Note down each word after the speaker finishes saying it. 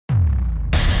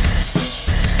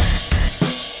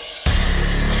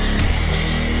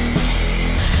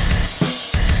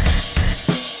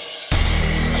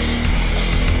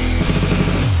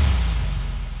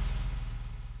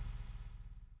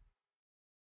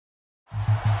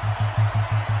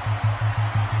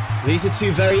These are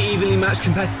two very evenly matched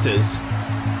competitors.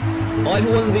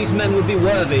 Either one of these men would be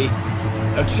worthy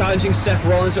of challenging Seth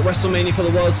Rollins at WrestleMania for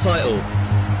the world title.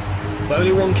 But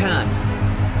only one can.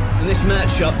 And this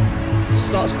matchup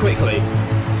starts quickly.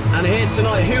 And here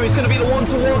tonight, who is going to be the one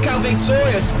to walk out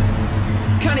victorious?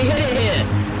 Can he hit it here?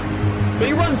 But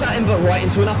he runs at him, but right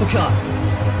into an uppercut.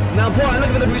 Now Brian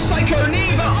looking for the Psycho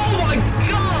knee, but oh my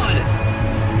god!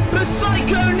 The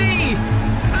Psycho knee!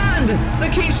 And the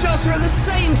Kinshasa at the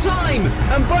same time!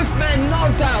 And both men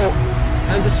knocked out.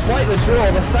 And despite the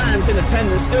draw, the fans in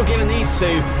attendance still giving these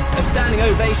two a standing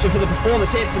ovation for the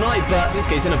performance here tonight, but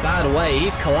Shinsuke's in a bad way.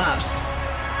 He's collapsed.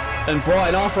 And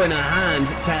Brian offering a hand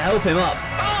to help him up.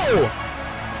 Oh!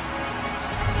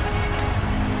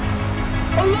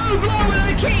 A low blow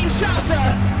with a Kinshasa!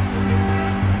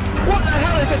 What the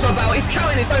hell is this about? He's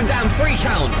counting his own damn 3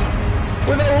 count.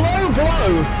 With a low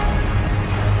blow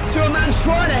to a man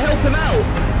trying to help him out.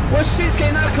 Where Shinsuke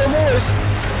Nakamura's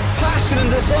passion and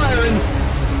desire and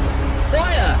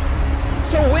fire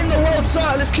to win the world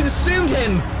title has consumed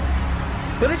him.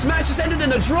 But this match has ended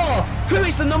in a draw. Who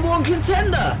is the #1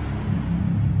 contender?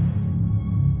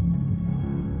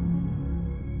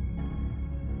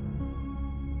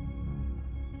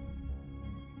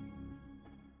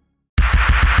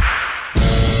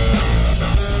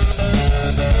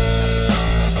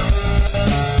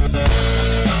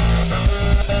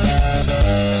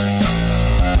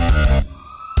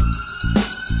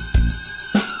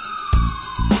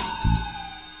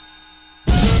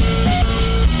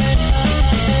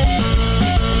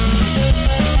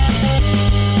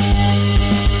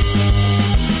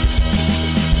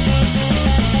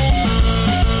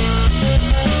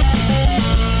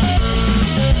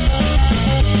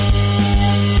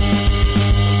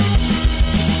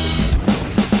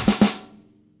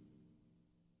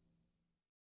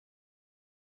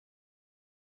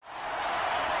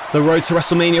 The road to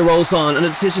WrestleMania rolls on, and a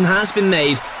decision has been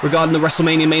made regarding the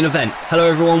WrestleMania main event. Hello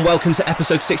everyone, welcome to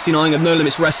episode 69 of No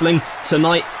Limits Wrestling.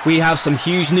 Tonight we have some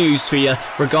huge news for you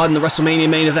regarding the WrestleMania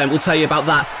main event. We'll tell you about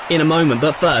that in a moment,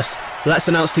 but first, let's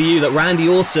announce to you that Randy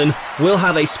Orton will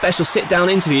have a special sit-down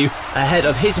interview ahead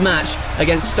of his match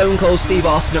against Stone Cold Steve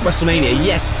Austin at WrestleMania.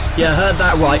 Yes, you heard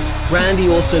that right. Randy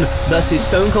Orton versus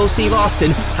Stone Cold Steve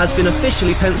Austin has been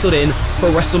officially penciled in for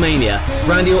WrestleMania.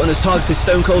 Randy Orton has targeted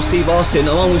Stone Cold Steve Austin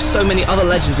along with so many other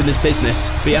legends in this business,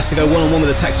 but he has to go one-on-one with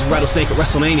the Texas Rattlesnake at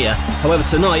WrestleMania. However,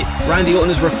 tonight, Randy Orton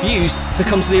has refused to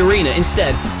come to the arena.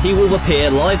 Instead, he will appear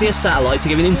live via satellite to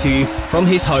give an interview from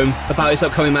his home about his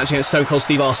upcoming match against Stone Cold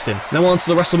Steve Austin. Now on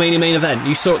to the WrestleMania main event.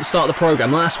 You saw at the start of the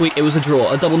program, last week it was a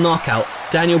draw, a double knockout.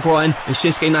 Daniel Bryan and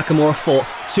Shinsuke Nakamura fought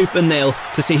tooth and nail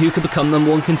to see who could become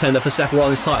 #1 contender for Seth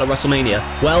Rollins' title at WrestleMania.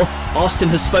 Well, Austin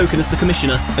has spoken as the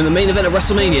commissioner, and the main event of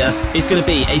WrestleMania is going to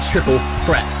be a triple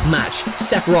threat match.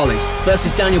 Seth Rollins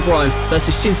versus Daniel Bryan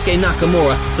versus Shinsuke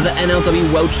Nakamura for the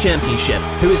NLW World Championship.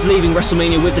 Who is leaving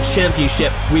WrestleMania with the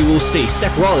championship? We will see.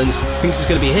 Seth Rollins thinks it's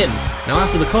going to be him. Now,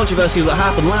 after the controversy that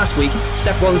happened last week,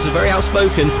 Seth Rollins was very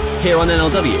outspoken here on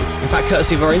NLW. In fact,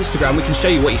 courtesy of our Instagram, we can show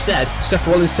you what he said. Seth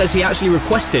Rollins says he actually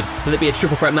requested that it be a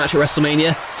triple threat match at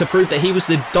WrestleMania to prove that he was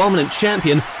the dominant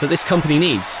champion that this company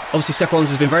needs. Obviously, Seth Rollins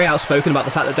has been very outspoken about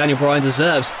the fact that Daniel Bryan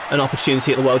deserves an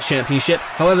opportunity at the World Championship.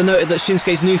 However, noted that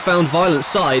Shinsuke's newfound violent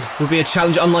side would be a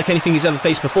challenge unlike anything he's ever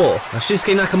faced before. Now,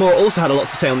 Shinsuke Nakamura also had a lot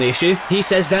to say on the issue. He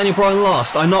says, Daniel Bryan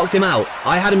lost. I knocked him out.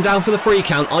 I had him down for the 3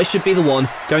 count. I should be the one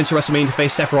going to WrestleMania to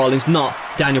face Seth Rollins, not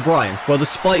Daniel Bryan. Well,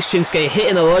 despite Shinsuke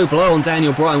hitting a low blow on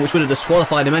Daniel Bryan, which would have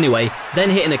disqualified him anyway, then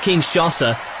hitting a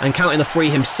Kinshasa and counting the 3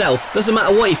 himself, doesn't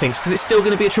matter what he thinks because it's still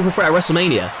going to be a triple threat at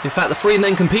WrestleMania. In fact, the 3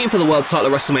 men competing for the world title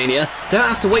at WrestleMania don't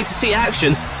have to wait to see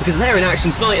action because they're in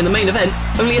action tonight in the main event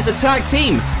only as a tag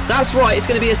team. That's right, it's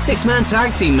going to be a 6-man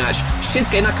tag team match.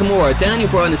 Shinsuke Nakamura, Daniel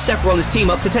Bryan and Seth Rollins team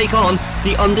up to take on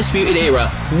the Undisputed Era.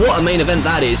 What a main event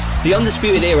that is. The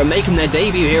Undisputed Era making their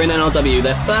debut here in NLW,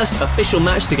 their first official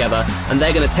match together, and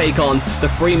they're going to take on the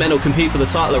 3 men who will compete for the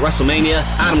title at WrestleMania.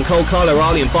 Adam Cole, Kyle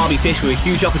O'Reilly and Bobby Fish with a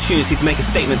huge opportunity to make a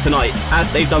statement tonight,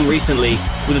 as they've done recently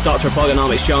with the Doctor of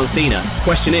Thuganomics, John Cena.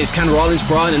 Question is, can Rollins,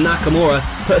 Bryan and Nakamura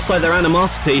put aside their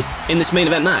animosity in this main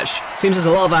event match? Seems there's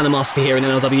a lot of animosity here in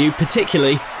NLW,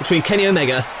 particularly between Kenny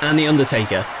Omega and The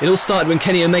Undertaker. It all started when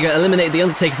Kenny Omega eliminated The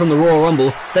Undertaker from the Royal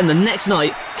Rumble, then the next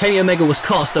night, Kenny Omega was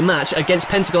cost a match against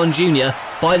Pentagon Jr.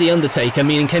 by The Undertaker,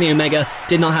 meaning Kenny Omega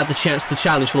did not have the chance to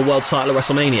challenge for the world title at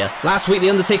WrestleMania. Last week, The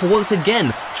Undertaker once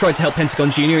again tried to help Pentagon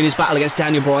Jr. in his battle against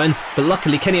Daniel Bryan, but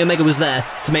luckily Kenny Omega was there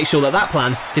to make sure that that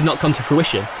plan did not come to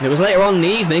fruition. And it was later on in the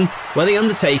evening where The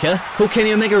Undertaker called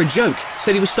Kenny Omega a joke,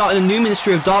 said he was starting a new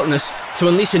Ministry of Darkness to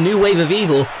unleash a new wave of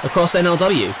evil across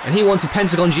NLW, and he wanted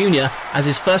Pentagon Jr. as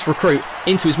his first recruit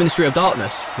into his Ministry of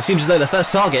Darkness. It seems as though the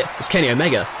first target is Kenny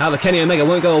Omega. However, Kenny Omega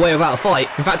won't go away without a fight.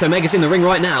 In fact, Omega's in the ring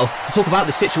right now to talk about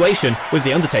the situation with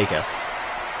The Undertaker.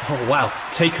 Oh wow,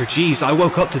 Taker, geez, I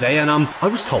woke up today and I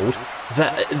was told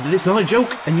that it's not a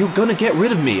joke and you're gonna get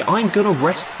rid of me. I'm gonna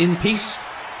rest in peace.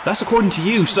 That's according to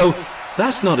you, so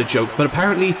that's not a joke, but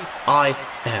apparently I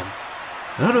am.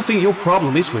 And I don't think your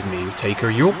problem is with me,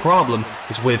 Taker. Your problem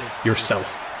is with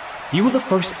yourself. You were the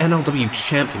first NLW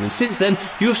champion, and since then,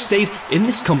 you have stayed in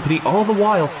this company all the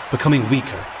while becoming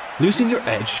weaker, losing your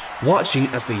edge, watching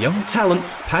as the young talent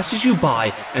passes you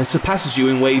by and surpasses you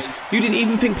in ways you didn't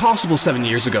even think possible 7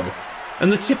 years ago.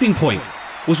 And the tipping point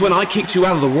was when I kicked you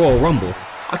out of the Royal Rumble.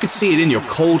 I could see it in your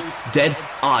cold, dead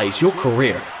eyes, your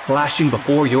career flashing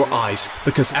before your eyes,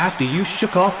 because after you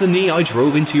shook off the knee I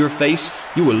drove into your face,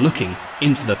 you were looking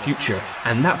into the future,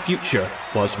 and that future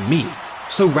was me.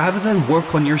 So rather than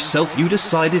work on yourself, you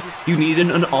decided you needed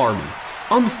an army.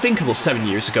 Unthinkable 7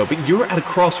 years ago, but you're at a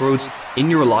crossroads in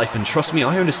your life, and trust me,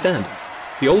 I understand.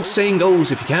 The old saying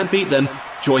goes, if you can't beat them,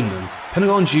 join them.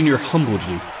 Pentagon Jr. humbled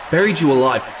you, buried you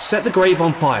alive, set the grave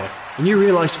on fire, and you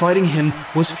realized fighting him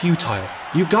was futile.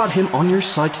 You got him on your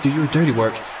side to do your dirty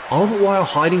work, all the while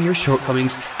hiding your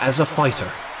shortcomings as a fighter.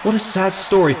 What a sad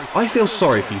story. I feel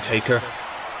sorry for you, Taker.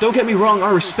 Don't get me wrong,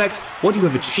 I respect what you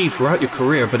have achieved throughout your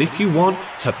career, but if you want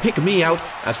to pick me out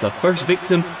as the first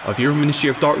victim of your Ministry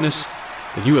of Darkness,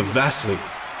 then you have vastly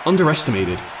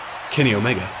underestimated Kenny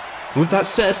Omega. And with that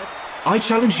said, I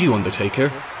challenge you,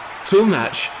 Undertaker, to a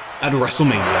match at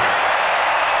WrestleMania.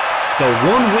 The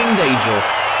One-Winged Angel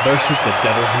versus the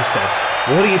Devil himself.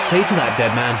 What do you say to that,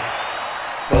 dead man?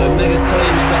 Well, Omega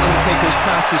claims that Undertaker is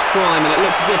past his prime, and it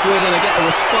looks as if we're going to get a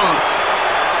response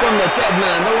from the dead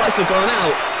man. The lights have gone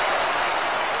out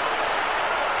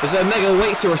as Omega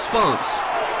waits a response.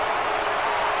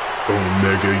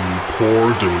 Omega, you poor,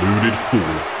 deluded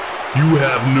fool. You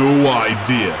have no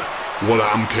idea what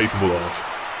I'm capable of.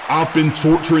 I've been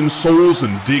torturing souls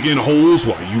and digging holes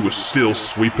while you were still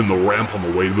sweeping the ramp on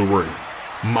the way to the ring.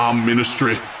 My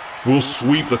ministry will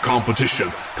sweep the competition,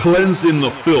 cleansing the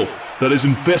filth that has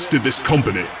infested this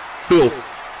company. Filth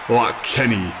like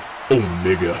Kenny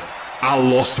Omega. I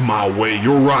lost my way.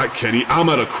 You're right, Kenny. I'm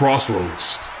at a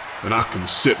crossroads, and I can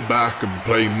sit back and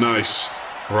play nice,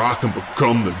 or I can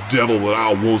become the devil that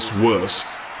I once was.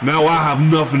 Now I have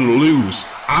nothing to lose.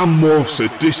 I'm more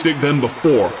sadistic than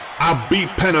before. I beat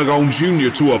Pentagon Jr.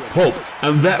 to a pulp,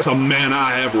 and that's a man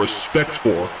I have respect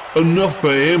for. Enough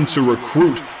for him to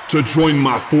recruit to join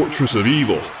my fortress of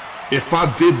evil. If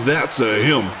I did that to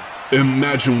him,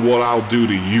 imagine what I'll do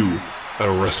to you at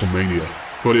WrestleMania.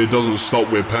 But it doesn't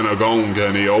stop with Pentagon,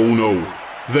 Kenny, oh no.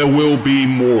 There will be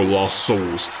more lost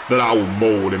souls that I will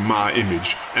mold in my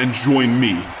image and join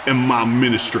me in my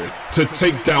ministry to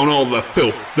take down all the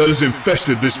filth that has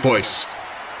infested this place.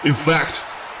 In fact,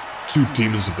 2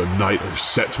 demons of the night are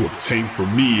set to obtain for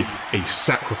me a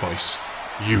sacrifice.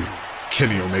 You,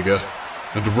 Kenny Omega,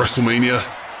 and WrestleMania,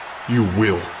 you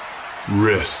will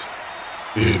rest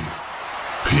in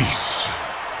peace.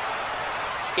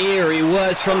 Eerie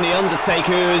words from The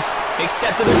Undertaker, who has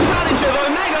accepted the challenge of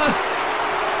Omega.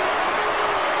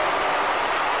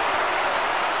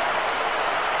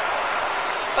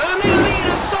 Omega being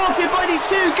assaulted by these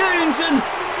 2 goons, and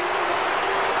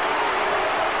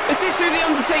is this who The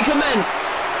Undertaker meant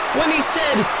when he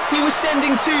said he was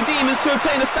sending 2 demons to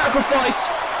obtain a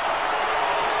sacrifice?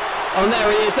 Oh,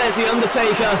 there he is, there's The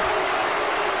Undertaker.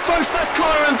 Folks, that's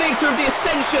Connor and Victor of the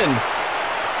Ascension.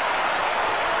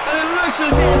 And it looks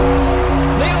as if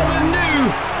they are the new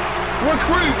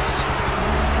recruits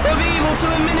of evil to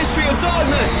the Ministry of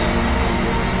Darkness.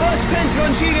 First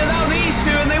Pentagon Jr., now these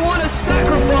 2, and they want a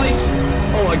sacrifice.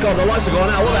 Oh my god, the lights are gone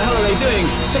out. What the hell are they doing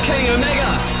to Kenny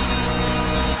Omega?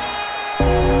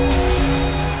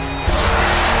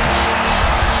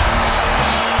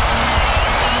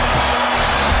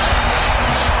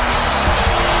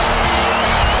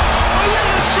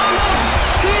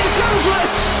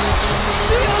 Hopeless!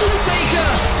 The Undertaker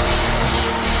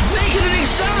making an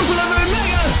example of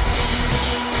Omega!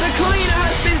 The cleaner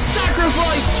has been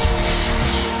sacrificed!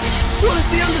 What has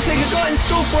The Undertaker got in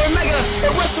store for Omega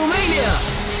at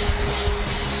WrestleMania?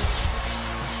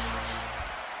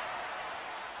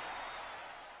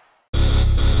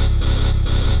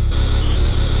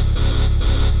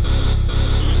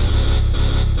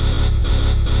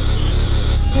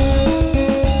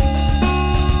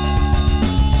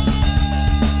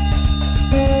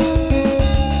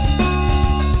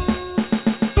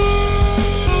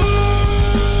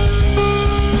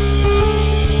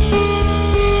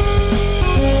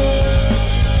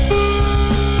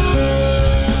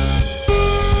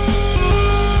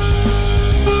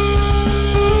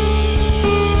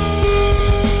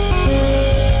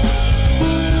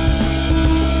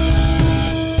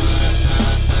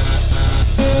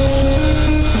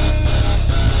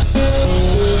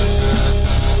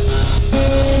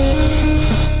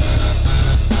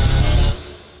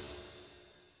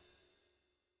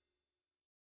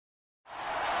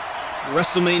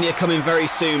 WrestleMania coming very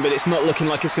soon, but it's not looking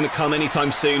like it's going to come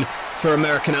anytime soon for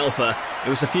American Alpha. It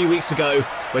was a few weeks ago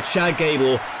where Chad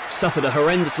Gable suffered a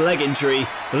horrendous leg injury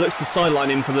that looks to sideline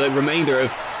him for the remainder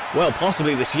of, well,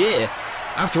 possibly this year.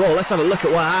 After all, let's have a look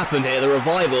at what happened here. The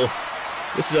Revival,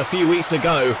 this is a few weeks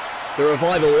ago. The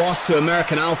Revival lost to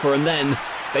American Alpha, and then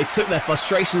they took their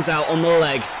frustrations out on the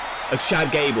leg of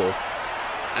Chad Gable.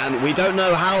 And we don't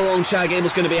know how long Chad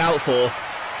Gable's going to be out for.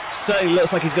 Certainly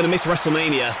looks like he's going to miss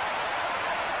WrestleMania.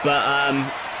 But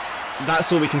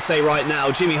that's all we can say right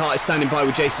now. Jimmy Hart is standing by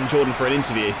with Jason Jordan for an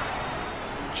interview.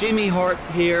 Jimmy Hart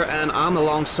here, and I'm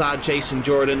alongside Jason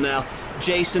Jordan now.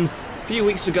 Jason, a few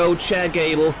weeks ago, Chad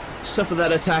Gable suffered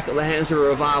that attack at the hands of a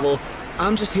Revival.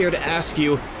 I'm just here to ask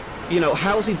you,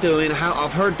 how's he doing?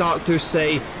 I've heard doctors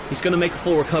say he's going to make a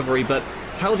full recovery, but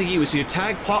how do you, as your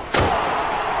tag pop?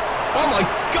 Oh my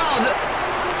God!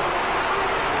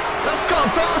 That's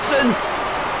Scott Dawson!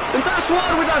 And that's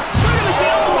one with a Soda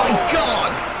Machine! Oh my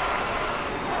God!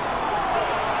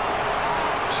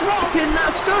 Dropping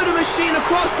that Soda Machine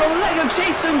across the leg of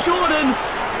Jason Jordan!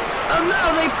 And now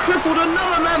they've crippled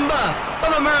another member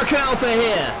of American Alpha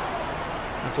here!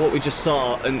 After what we just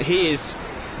saw, and he is,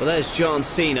 well, there's John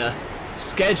Cena,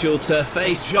 scheduled to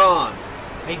face... John!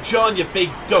 Hey John, you big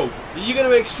dope! Are you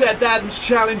gonna accept Adam's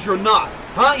challenge or not?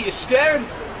 Huh? You scared?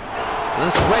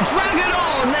 That's Red Dragon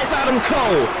on! There's Adam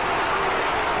Cole!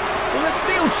 With a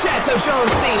steel chair to John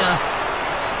Cena.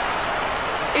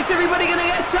 Is everybody gonna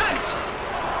get attacked?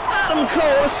 Adam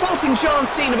Cole assaulting John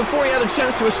Cena before he had a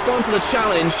chance to respond to the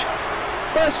challenge.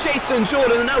 First Jason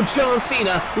Jordan and now John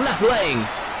Cena left laying.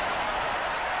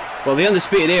 Well, the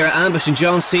Undisputed Era ambushing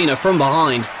John Cena from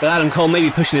behind, but Adam Cole may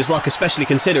be pushing his luck, especially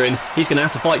considering he's going to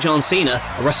have to fight John Cena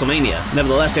at WrestleMania.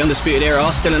 Nevertheless, the Undisputed Era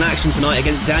are still in action tonight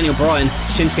against Daniel Bryan,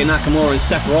 Shinsuke Nakamura and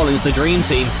Seth Rollins, the Dream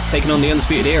Team, taking on the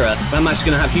Undisputed Era. That match is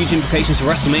going to have huge implications for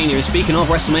WrestleMania, and speaking of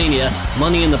WrestleMania,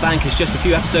 Money in the Bank is just a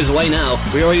few episodes away now.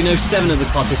 We already know 7 of the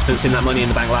participants in that Money in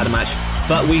the Bank ladder match,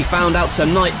 but we found out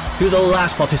tonight who the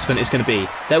last participant is going to be.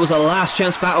 There was a last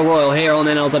chance battle royal here on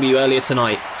NLW earlier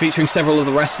tonight, featuring several of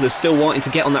the wrestlers still wanting to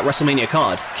get on that WrestleMania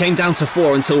card. Came down to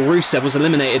 4 until Rusev was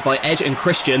eliminated by Edge and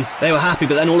Christian. They were happy,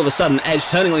 but then all of a sudden Edge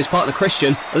turning on his partner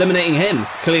Christian, eliminating him.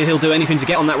 Clearly he'll do anything to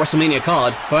get on that WrestleMania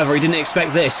card. However, he didn't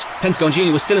expect this. Pentagon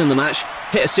Jr. was still in the match,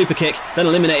 hit a super kick, then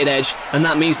eliminated Edge, and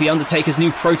that means the Undertaker's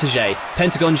new protege,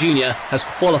 Pentagon Jr., has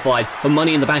qualified for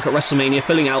Money in the Bank at WrestleMania,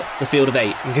 filling out the field of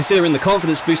 8. And considering the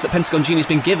confidence boost that Pentagon Jr. has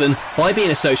been given by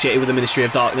being associated with the Ministry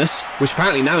of Darkness, which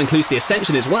apparently now includes the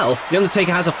Ascension as well, the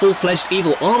Undertaker has a full-fledged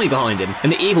evil army behind him,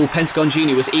 and the evil Pentagon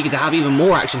Jr. was eager to have even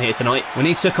more action here tonight when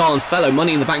he took on fellow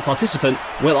Money in the Bank participant,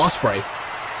 Will Ospreay.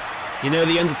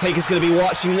 The Undertaker's going to be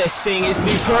watching this, seeing his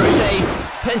new protege,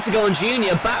 Pentagon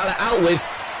Jr., battle it out with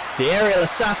the aerial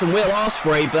assassin Will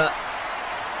Ospreay, but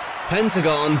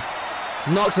Pentagon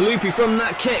knocks a loopy from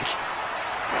that kick.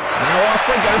 Now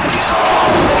Ospreay going for the ass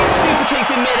cross, and then he's super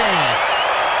kicked in midair.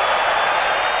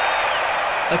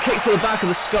 A kick to the back of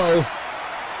the skull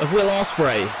of Will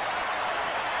Ospreay.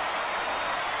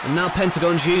 And now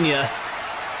Pentagon Jr.,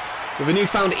 with a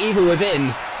newfound evil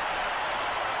within,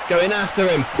 going after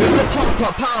him. There's a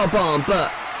pop-up powerbomb,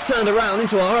 but turned around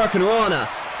into a Hurricane Rana.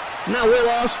 Now Will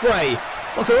Ospreay,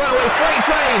 like a railway freight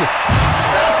train.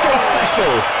 Sasuke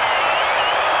special.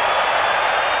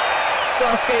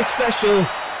 Sasuke special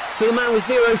to the man with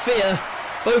zero fear.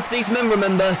 Both these men,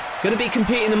 remember, going to be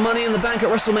competing in Money in the Bank at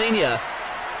WrestleMania.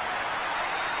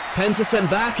 Penta sent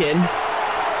back in.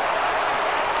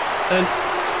 And,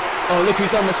 oh, look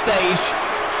who's on the stage.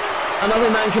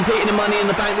 Another man competing in Money in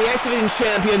the Bank, the X Division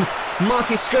champion,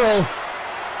 Marty Scurll,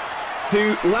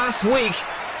 who last week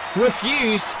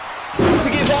refused to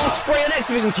give Ospreay an X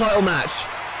Division title match.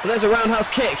 But there's a roundhouse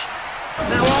kick.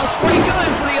 Now Ospreay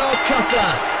going for the Oz Cutter.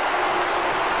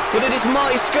 But it is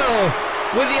Marty Scurll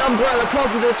with the umbrella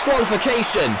causing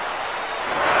disqualification.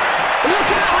 But look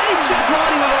out, here's Jeff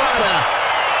Hardy with a ladder.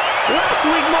 Last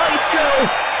week Marty Scurll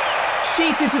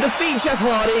cheated to defeat Jeff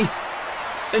Hardy,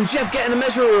 and Jeff getting a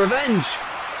measure of revenge.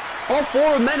 All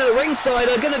 4 men at ringside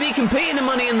are going to be competing in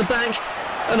Money in the Bank.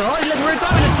 And Hardy looking for a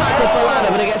diving attack off the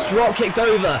ladder, but it gets drop kicked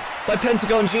over by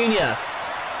Pentagon Jr.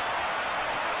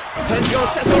 Pentagon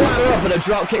sets the ladder up, and a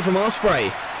drop kick from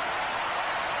Ospreay.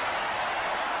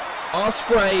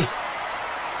 Ospreay,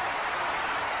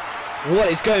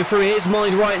 what is going through his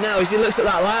mind right now as he looks at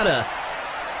that ladder?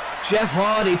 Jeff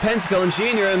Hardy, Pentagon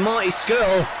Jr. and Marty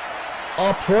Scurll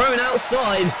are prone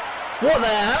outside. What the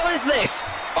hell is this?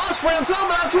 Ospreay on top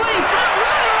of that 20-foot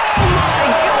ladder! Oh my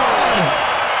God!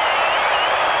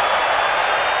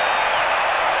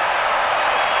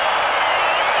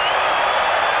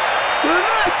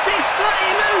 Reverse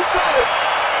 630 moonsault!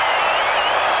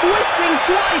 twisting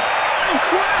twice and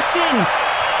crashing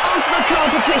onto the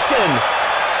competition.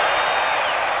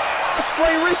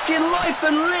 Ospreay risking life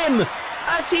and limb,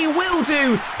 as he will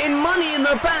do in Money in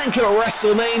the Bank at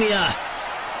WrestleMania.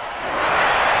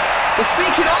 But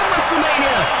speaking of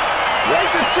WrestleMania,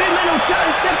 there's the two-men who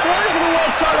challenge Seth Rollins for the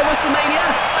world title at WrestleMania,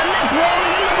 and they're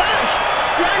brawling in the back.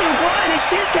 Daniel Bryan and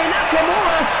Shinsuke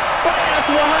Nakamura fighting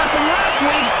after what happened last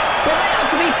week, but they have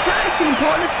to be tag team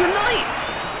partners tonight.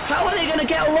 How are they going to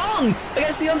get along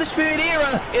against the Undisputed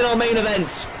Era in our main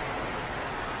event?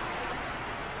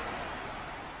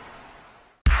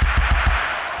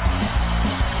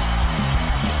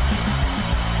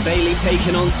 Bayley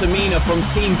taking on Tamina from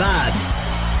Team Bad.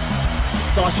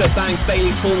 Sasha Banks,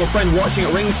 Bayley's former friend, watching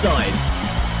at ringside.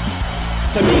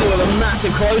 Tamina with a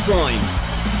massive clothesline.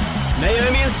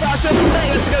 Naomi and Sasha beg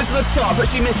her to go to the top, but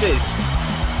she misses.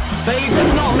 Bayley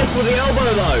does not miss with the elbow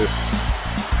though.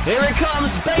 Here it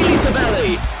comes, Bayley to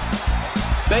belly.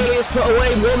 Bayley has put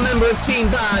away one member of Team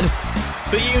Bad,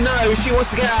 but you know she wants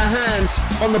to get her hands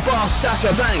on the boss, Sasha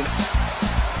Banks.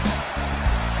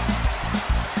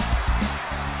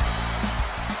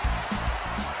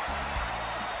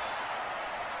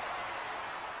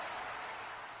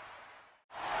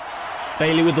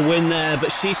 Bayley with the win there,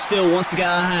 but she still wants to get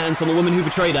her hands on the woman who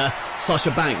betrayed her, Sasha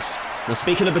Banks. Now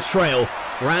speaking of betrayal,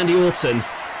 Randy Orton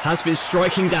has been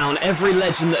striking down every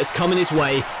legend that has come in his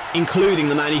way, including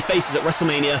the man he faces at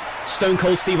WrestleMania, Stone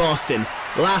Cold Steve Austin.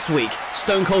 Last week,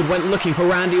 Stone Cold went looking for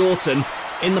Randy Orton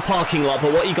in the parking lot,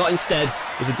 but what he got instead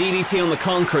was a DDT on the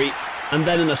concrete and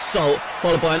then an assault,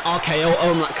 followed by an RKO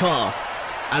on that car.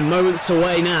 And moments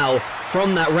away now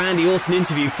from that Randy Orton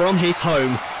interview from his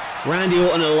home, Randy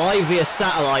Orton alive via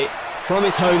satellite from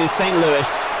his home in St. Louis.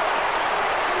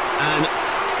 And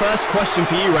first question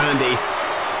for you, Randy,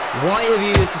 why have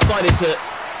you decided to...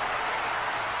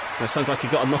 Well, it sounds like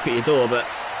you've got a knock at your door, but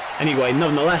anyway,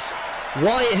 nonetheless,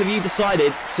 why have you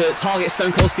decided to target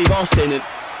Stone Cold Steve Austin? And...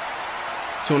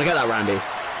 Do you want to get that, Randy?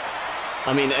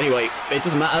 I mean, anyway, it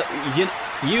doesn't matter.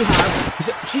 You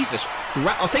have... Jesus,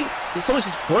 I think someone's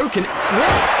just broken...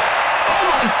 What? Oh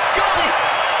my God!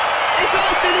 It's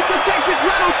Austin, it's the Texas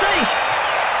rattlesnake!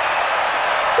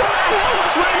 What the hell?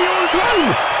 That's Randy Orton's home!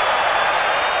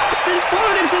 Austin's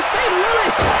followed him to St.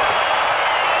 Louis!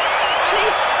 And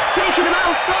he's taken him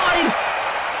outside!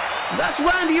 That's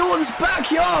Randy Orton's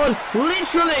backyard,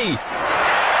 literally!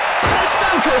 And a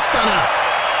Stone Cold Stunner!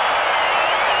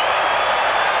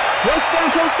 Well, Stone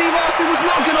Cold Steve Austin was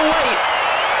not going to wait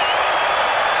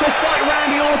to fight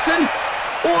Randy Orton.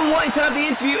 Orton wanted to have the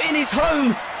interview in his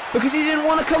home because he didn't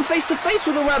want to come face to face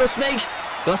with the rattlesnake.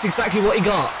 But that's exactly what he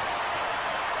got.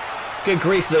 Good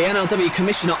grief, the NLW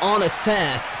commissioner on a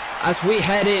tear as we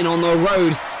head in on the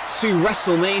road to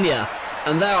WrestleMania.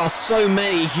 And there are so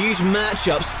many huge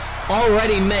matchups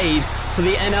already made for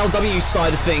the NLW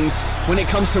side of things when it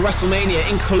comes to WrestleMania,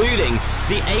 including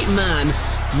the 8-man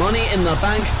Money in the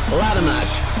Bank ladder match.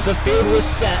 The field was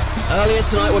set earlier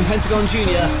tonight when Pentagon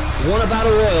Jr. won a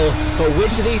Battle Royal, but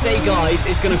which of these 8 guys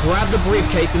is going to grab the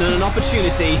briefcase and earn an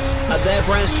opportunity at their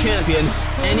brand's champion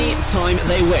any time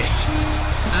they wish?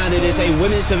 And it is a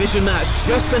women's division match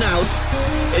just announced.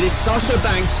 It is Sasha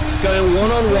Banks going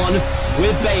one-on-one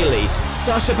with Bayley.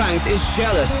 Sasha Banks is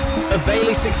jealous of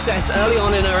Bayley's success early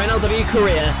on in her NLW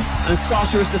career, and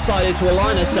Sasha has decided to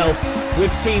align herself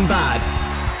with Team Bad.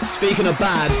 Speaking of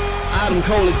bad, Adam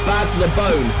Cole is bad to the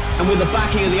bone, and with the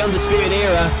backing of the Undisputed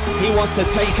Era, he wants to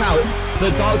take out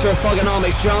the Doctor of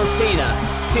Thugonomics, John Cena.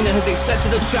 Cena has accepted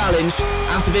the challenge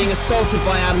after being assaulted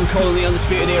by Adam Cole in the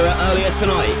Undisputed Era earlier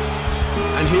tonight.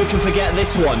 And who can forget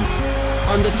this one?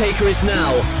 Undertaker is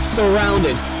now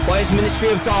surrounded by his Ministry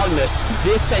of Darkness,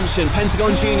 the Ascension,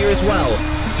 Pentagon Jr. as well.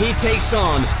 He takes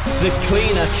on the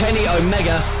cleaner Kenny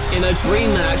Omega in a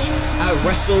dream match at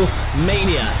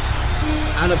WrestleMania.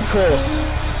 And of course,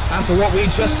 after what we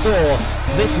just saw,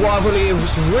 this rivalry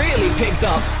has really picked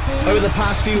up over the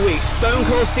past few weeks. Stone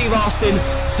Cold Steve Austin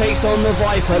takes on the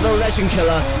Viper, the Legend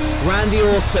Killer, Randy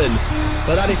Orton.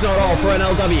 But that is not all for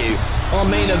NLW. Our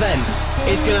main event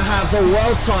is going to have the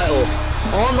world title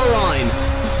on the line.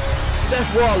 Seth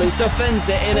Rollins defends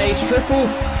it in a triple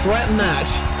threat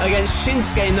match against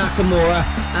Shinsuke Nakamura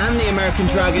and the American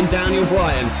Dragon Daniel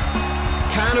Bryan.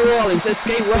 Can Rollins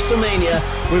escape WrestleMania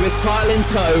with his title in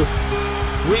tow?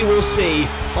 We will see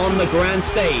on the grand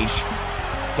stage.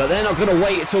 But they're not going to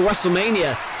wait until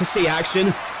WrestleMania to see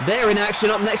action. They're in action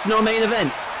up next in our main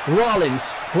event.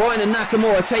 Rollins, Bryan and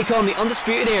Nakamura take on the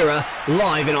Undisputed Era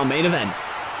live in our main event.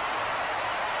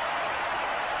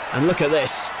 And look at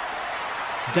this.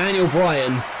 Daniel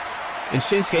Bryan and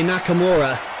Shinsuke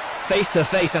Nakamura face to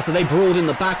face after they brawled in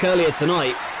the back earlier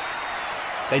tonight.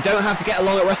 They don't have to get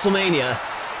along at WrestleMania,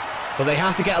 but they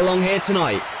have to get along here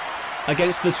tonight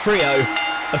against the trio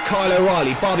of Kyle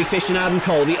O'Reilly, Bobby Fish and Adam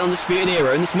Cole, the Undisputed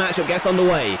Era, and this matchup gets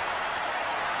underway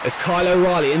as Kyle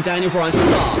O'Reilly and Daniel Bryan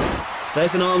start.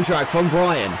 There's an arm drag from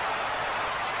Bryan.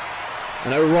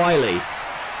 And O'Reilly,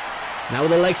 now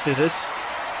with the leg scissors.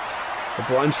 But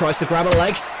Bryan tries to grab a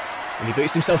leg, and he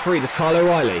boots himself free, does Kyle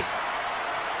O'Reilly.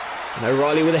 And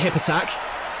O'Reilly with a hip attack.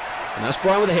 And that's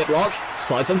Bryan with a hip lock,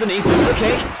 slides underneath, misses the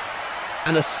kick,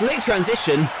 and a slick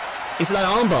transition into that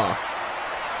armbar.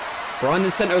 Bryan in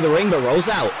the centre of the ring, but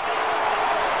rolls out.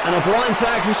 And a blind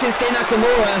tag from Shinsuke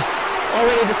Nakamura.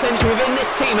 Already dissension within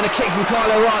this team, and a kick from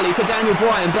Kyle O'Reilly to Daniel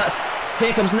Bryan, but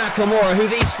here comes Nakamura, who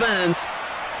these fans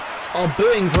are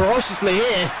booing ferociously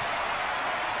here.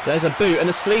 There's a boot and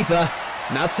a sleeper.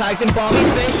 Now tags in Bobby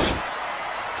Fish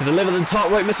to deliver the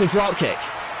top rope missile dropkick.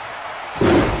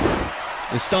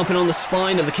 And stomping on the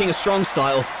spine of the King of Strong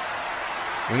style.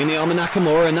 Bringing the arm of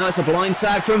Nakamura, and now it's a blind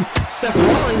tag from Seth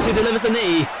Rollins, who delivers a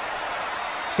knee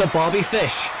to Bobby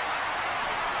Fish.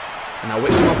 And now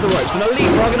whips him off the ropes. And a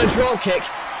leapfrog and a dropkick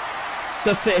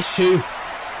to Fish, who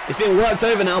is being worked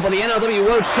over now by the NLW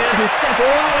World Champion Seth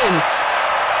Rollins.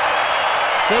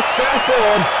 The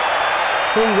surfboard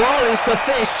from Rollins to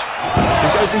Fish,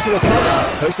 who goes into a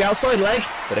cover, hooks the outside leg,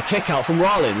 but a kick out from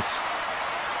Rollins.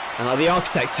 And now the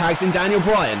Architect tags in Daniel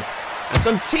Bryan, and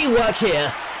some teamwork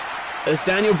here as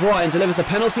Daniel Bryan delivers a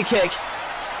penalty kick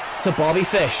to Bobby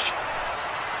Fish.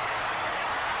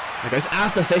 It goes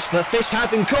after Fish, but Fish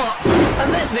hasn't got,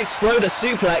 and there's an exploder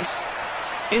suplex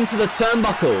into the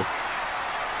turnbuckle.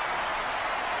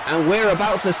 And we're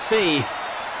about to see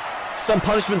some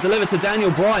punishment delivered to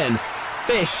Daniel Bryan.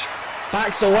 Fish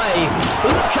backs away.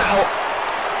 Look out!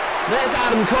 There's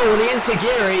Adam Cole with the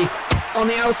Enziguri on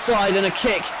the outside, and a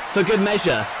kick for good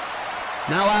measure.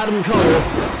 Now Adam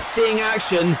Cole seeing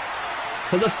action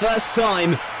for the first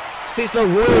time since the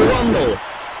Royal Rumble.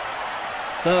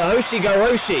 The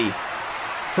Hoshi-Goroshi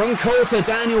from Cole to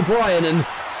Daniel Bryan, and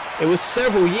it was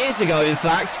several years ago, in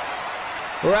fact,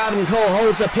 where Adam Cole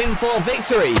holds a pinfall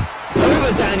victory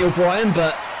over Daniel Bryan,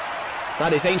 but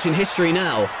that is ancient history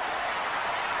now.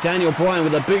 Daniel Bryan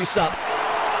with the boots up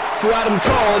to Adam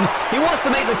Cole, and he wants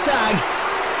to make the tag.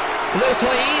 Those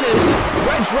hyenas,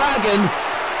 Red Dragon,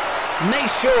 make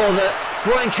sure that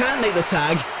Bryan can't make the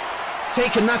tag,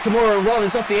 taking Nakamura and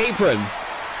Rollins off the apron.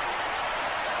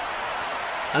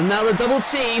 And now the double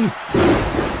team,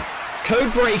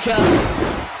 code breaker,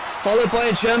 followed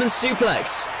by a German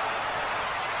suplex.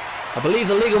 I believe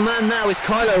the legal man now is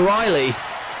Kyle O'Reilly.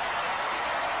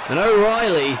 And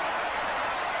O'Reilly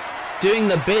doing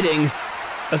the bidding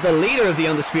of the leader of the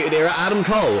Undisputed Era, Adam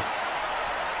Cole.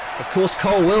 Of course,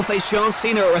 Cole will face John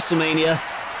Cena at WrestleMania,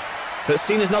 but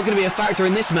Cena's not going to be a factor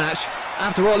in this match.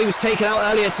 After all, he was taken out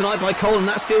earlier tonight by Cole in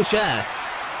that steel chair.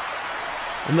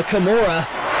 And the Kimura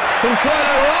from Kyle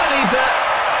O'Reilly, but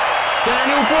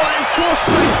Daniel Bryan's core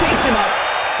strength picks him up.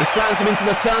 He slams him into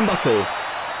the turnbuckle.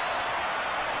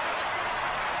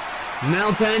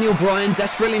 Now Daniel Bryan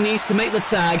desperately needs to make the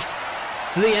tag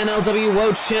to the NLW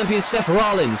World Champion Seth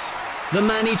Rollins, the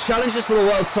man he challenges for the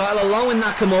world title along with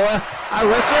Nakamura at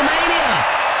WrestleMania.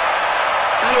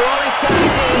 And Rollins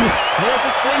tags in. There's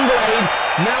a sling blade.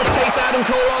 Now takes Adam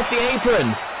Cole off the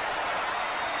apron.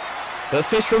 But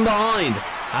Fish from behind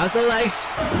has the legs,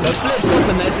 but flips up,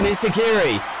 and there's an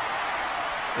Enziguri.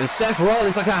 And Seth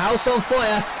Rollins, like a house on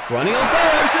fire, running off the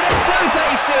ropes with a tope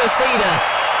suicida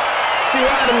to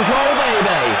Adam Cole,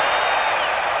 baby.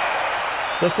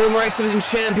 The former X Division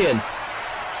champion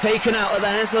taken out at the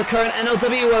hands of the current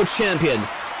NLW World Champion.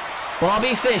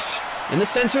 Bobby Fish in the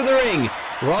centre of the ring.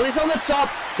 Rollins on the top,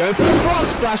 going for the frog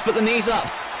splash, but the knee's up.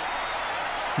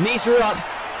 Knees are up.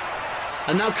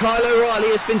 And now Kyle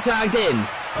O'Reilly has been tagged in.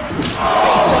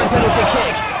 Big time penalty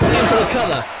kick, in for the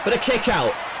cover, but a kick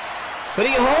out. But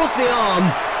he holds the arm,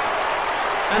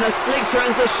 and a slick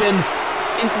transition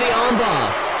into the armbar.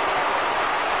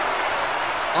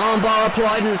 Armbar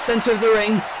applied in the centre of the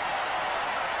ring.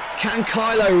 Can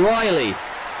Kyle O'Reilly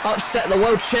upset the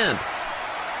world champ?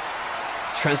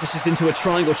 Transitions into a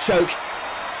triangle choke.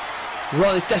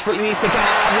 Rollins desperately needs to get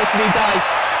out of this, and he does.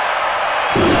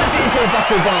 Turns it into a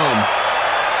buckle bomb.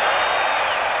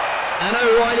 And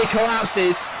O'Reilly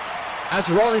collapses as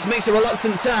Rollins makes a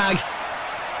reluctant tag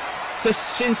to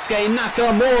Shinsuke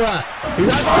Nakamura, who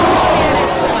has O'Reilly in his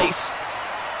sights.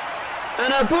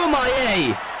 And a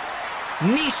Bumaye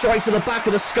knee strike to the back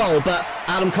of the skull, but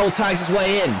Adam Cole tags his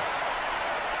way in.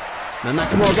 Now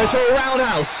Nakamura goes for a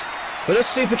roundhouse, but a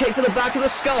super kick to the back of the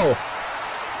skull.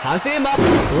 Has him up.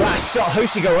 Last shot,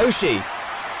 Hoshi-Goroshi.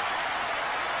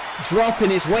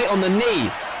 Dropping his weight on the knee.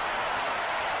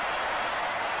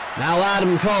 Now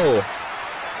Adam Cole.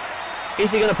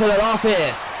 Is he going to pull it off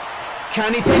here?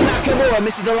 Can he pin Nakamura?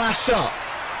 Misses the last shot.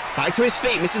 Back to his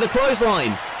feet, misses the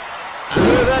clothesline. And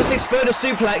the reverse exploder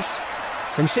suplex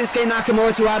from Shinsuke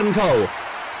Nakamura to Adam Cole.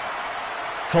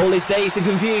 Cole is dazed and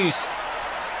confused.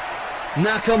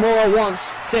 Nakamura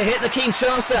wants to hit the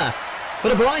Kinshasa,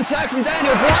 but a blind tag from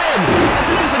Daniel Bryan and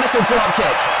delivers a missile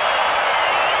dropkick.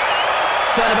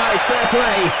 Turnabout is fair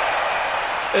play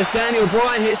as Daniel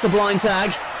Bryan hits the blind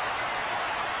tag.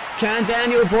 Can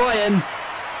Daniel Bryan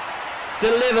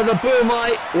deliver the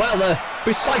boomite? Well, the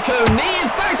Psycho knee.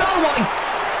 In fact, oh my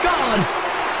God!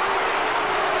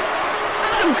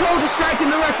 Adam Cole distracting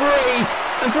the referee,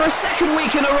 and for a second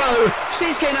week in a row,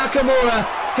 Shinsuke Nakamura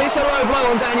hits a low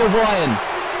blow on Daniel Bryan.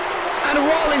 And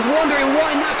Rollins wondering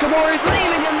why Nakamura is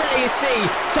leaving, and there you see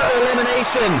total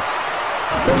elimination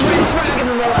from Red Dragon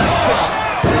in the last shot.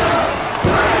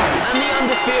 And the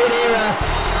Undisputed Era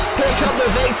pick up the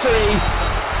victory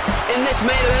in this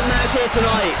main event match here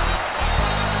tonight,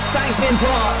 thanks in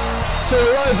part to a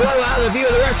low blow out of the view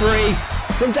of the referee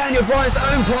from Daniel Bryan's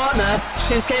own partner,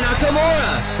 Shinsuke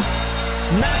Nakamura.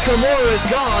 Nakamura is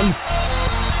gone,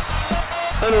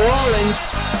 and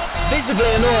Rollins visibly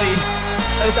annoyed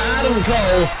as Adam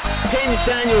Cole pins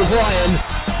Daniel Bryan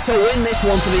to win this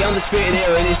one for the Undisputed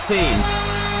Era in his team.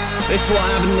 This is what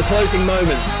happened in the closing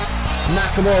moments.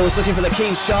 Nakamura was looking for the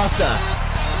Kinshasa.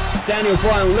 Daniel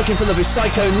Bryan looking for the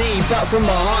Psycho knee, but from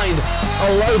behind, a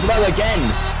low blow again.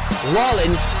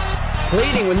 Rollins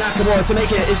pleading with Nakamura to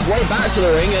make it his way back to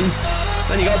the ring, and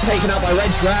then he got taken out by Red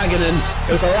Dragon, and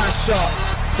it was a last shot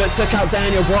that took out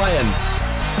Daniel Bryan.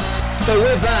 So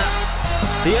with that,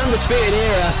 the Undisputed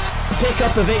Era pick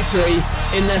up the victory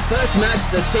in their first match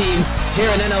as a team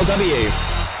here in NLW.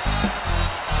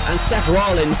 And Seth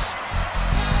Rollins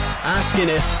asking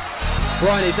if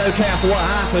Bryan is okay after what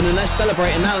happened, and they're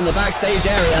celebrating now in the backstage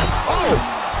area. Oh!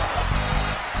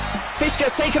 Fish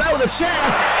gets taken out with a chair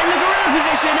in the gorilla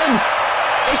position, and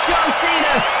it's John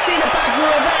Cena. Cena back for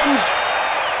revenge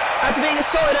after being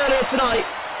assaulted earlier tonight.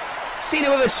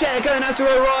 Cena with a chair going after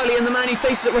O'Reilly and the man he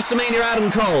faces at WrestleMania, Adam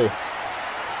Cole.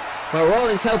 Well,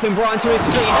 Rollins helping Bryan to his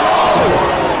feet, and oh!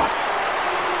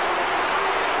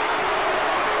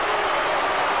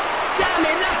 Damn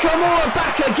it, Nakamura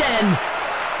back again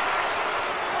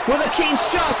with a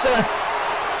Kinshasa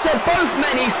to both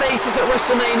men he faces at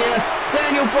WrestleMania,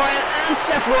 Daniel Bryan and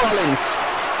Seth Rollins.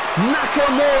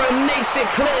 Nakamura makes it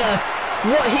clear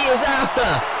what he is after.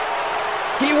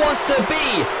 He wants to be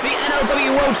the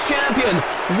NLW World Champion.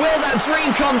 Will that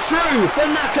dream come true for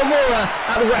Nakamura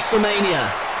at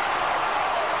WrestleMania?